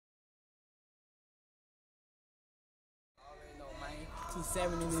Keep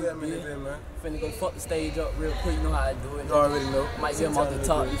salmon in this bit, man. Finna go fuck the stage up real quick, you know how I do it. You already know. Might get him off the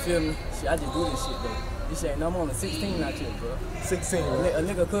top, you feel me? Shit, I just do this shit though. This shit ain't no more than 16 out here, bro. 16, A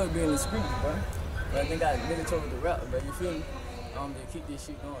nigga could be in the street, bro. But I think I nigga chose the rap, bro, you feel me? To keep this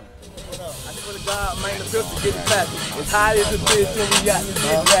shit going. I swear to God, man, the pistol getting packed. It's high as a bitch till we got this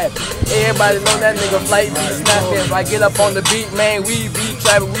bitch rapping. Everybody know that nigga flight be snapping. If I get up on the beat, man, we be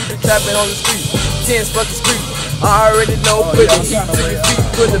trapping on the street. 10s fuck the street. I already know, put the heat to your feet,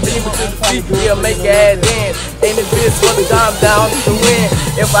 put the beamer to the feet, he'll make your ass dance. Ain't this bitch for the dime down to win.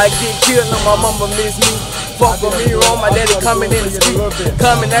 If I get killed, no, my mama miss me. Fuck with me wrong, my daddy coming in the street.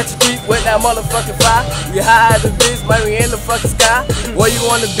 Coming at the street with that motherfucking fire. We high as a bitch, man, we in the fucking sky. Where you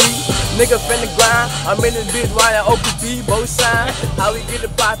wanna be? Nigga finna grind. I'm in this bitch riding OPP, both shine. How we get it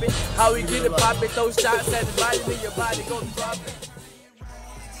poppin'? How we get it poppin'? Throw shots at the body, then your body go drop it.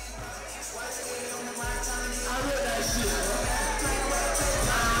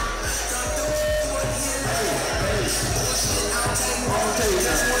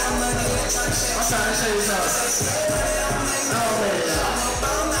 I'm trying to show you something. Oh, man.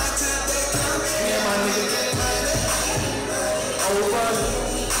 Me and my nigga get over.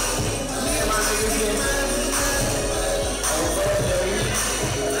 Me and my nigga get over. Me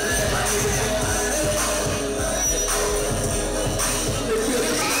and my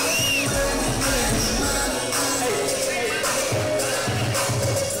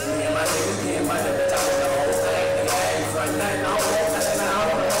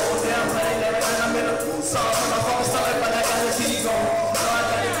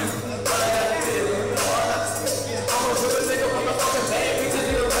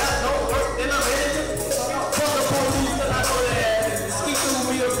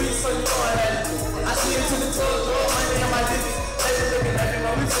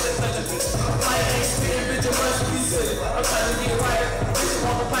get I'm trying to get right. Bitch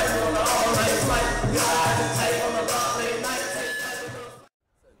want the pipe on the all-night flight. You hide the tape on the long late night.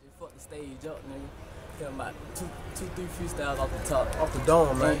 Just fuck the stage up, nigga. Killing about two, 3 freestyles off the top. Off the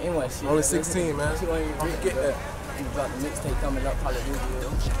dome, man. Ain't shit. Only 16, man. She won't even get that. We got the mixtape coming up, probably this year.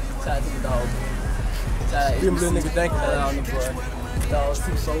 Shout out to the dog. Shout out to the little nigga, thank you. Shout out on the boy. Dog, 2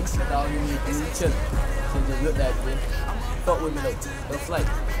 folks. Dog, you need to chillin'. She just look that bitch. Fuck with me though. LIL FLIGHT.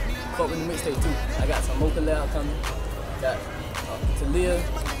 Fuck with the mixtape too. I got some more collab coming. Got to live.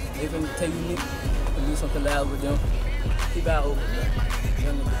 They finna take you, we do some collab with them. Keep out over, man.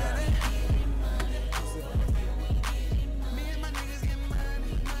 Young niggas.